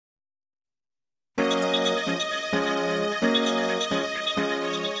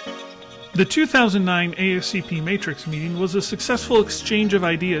The 2009 ASCP Matrix meeting was a successful exchange of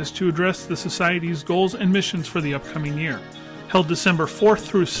ideas to address the Society's goals and missions for the upcoming year. Held December 4th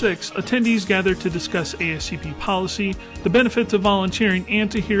through 6th, attendees gathered to discuss ASCP policy, the benefits of volunteering,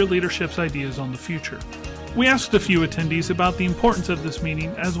 and to hear leadership's ideas on the future. We asked a few attendees about the importance of this meeting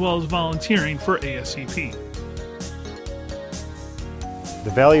as well as volunteering for ASCP.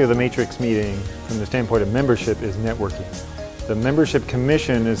 The value of the Matrix meeting from the standpoint of membership is networking. The membership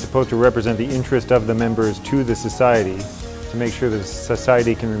commission is supposed to represent the interest of the members to the society to make sure the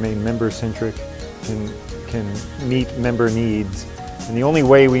society can remain member-centric, can meet member needs. And the only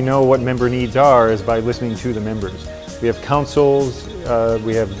way we know what member needs are is by listening to the members. We have councils,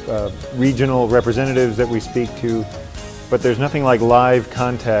 we have regional representatives that we speak to, but there's nothing like live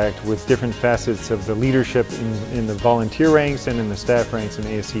contact with different facets of the leadership in the volunteer ranks and in the staff ranks in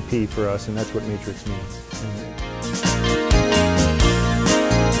ASCP for us, and that's what Matrix means.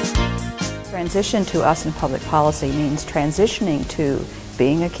 Transition to us in public policy means transitioning to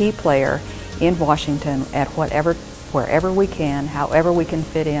being a key player in Washington at wherever we can, however we can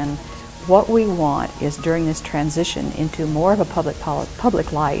fit in. What we want is during this transition into more of a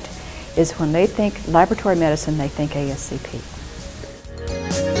public light is when they think laboratory medicine, they think ASCP.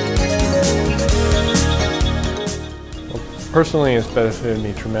 Well, personally, it's benefited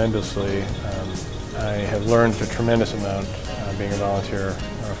me tremendously. I have learned a tremendous amount being a volunteer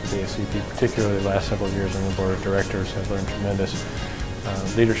for the ASCP, particularly the last several years on the board of directors. I've learned tremendous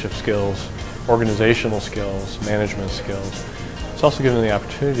leadership skills, organizational skills, management skills. It's also given me the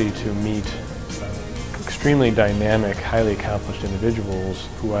opportunity to meet extremely dynamic, highly accomplished individuals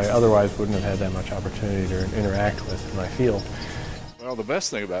who I otherwise wouldn't have had that much opportunity to interact with in my field. Well, the best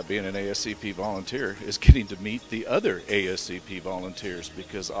thing about being an ASCP volunteer is getting to meet the other ASCP volunteers,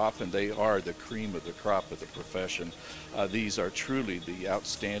 because often they are the cream of the crop of the profession. These are truly the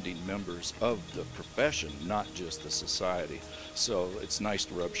outstanding members of the profession, not just the society. So it's nice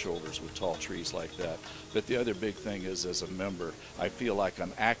to rub shoulders with tall trees like that. But the other big thing is, as a member, I feel like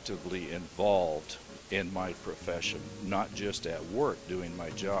I'm actively involved in my profession, not just at work doing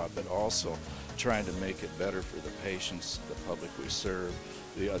my job, but also trying to make it better for the patients, the public we serve,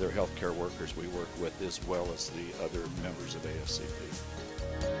 the other healthcare workers we work with, as well as the other members of ASCP.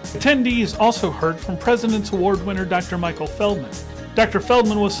 Attendees also heard from President's Award winner Dr. Michael Feldman. Dr.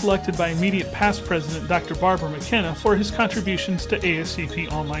 Feldman was selected by immediate past President Dr. Barbara McKenna for his contributions to ASCP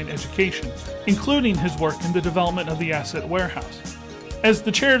online education, including his work in the development of the Asset Warehouse. As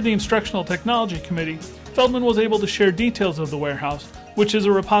the chair of the Instructional Technology Committee, Feldman was able to share details of the warehouse, which is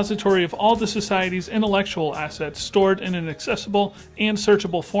a repository of all the Society's intellectual assets stored in an accessible and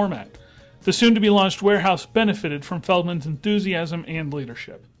searchable format. The soon-to-be-launched warehouse benefited from Feldman's enthusiasm and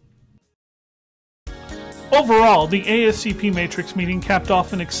leadership. Overall, the ASCP Matrix meeting capped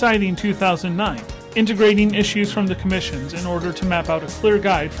off an exciting 2009, integrating issues from the commissions in order to map out a clear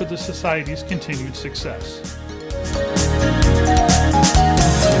guide for the Society's continued success.